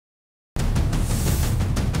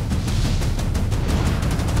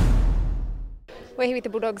We're here with the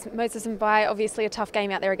Bulldogs. Moses Mbye, obviously a tough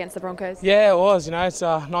game out there against the Broncos. Yeah, it was. It's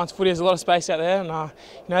Nines footy. There's a lot of space out there,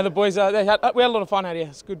 and the boys. We had a lot of fun out here.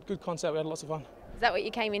 It's a good concept. We had lots of fun. Is that what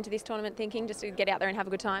you came into this tournament thinking, just to get out there and have a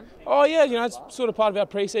good time? Oh yeah, it's sort of part of our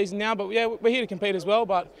pre-season now. But yeah, we're here to compete as well.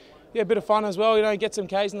 But yeah, a bit of fun as well. Get some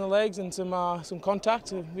Ks in the legs and some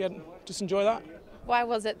contact. Just enjoy that. Why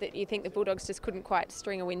was it that you think the Bulldogs just couldn't quite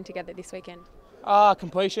string a win together this weekend?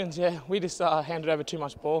 Completions, yeah. We just handed over too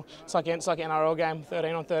much ball. It's like an NRL game,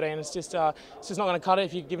 13 on 13. It's just not going to cut it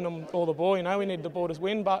if you're giving them all the ball. We need the ball to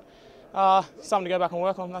win, but something to go back and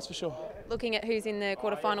work on, that's for sure. Looking at who's in the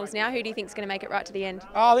quarterfinals now, who do you think is going to make it right to the end?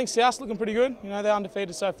 I think South's looking pretty good. They're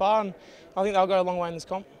undefeated so far, and I think they'll go a long way in this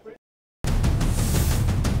comp.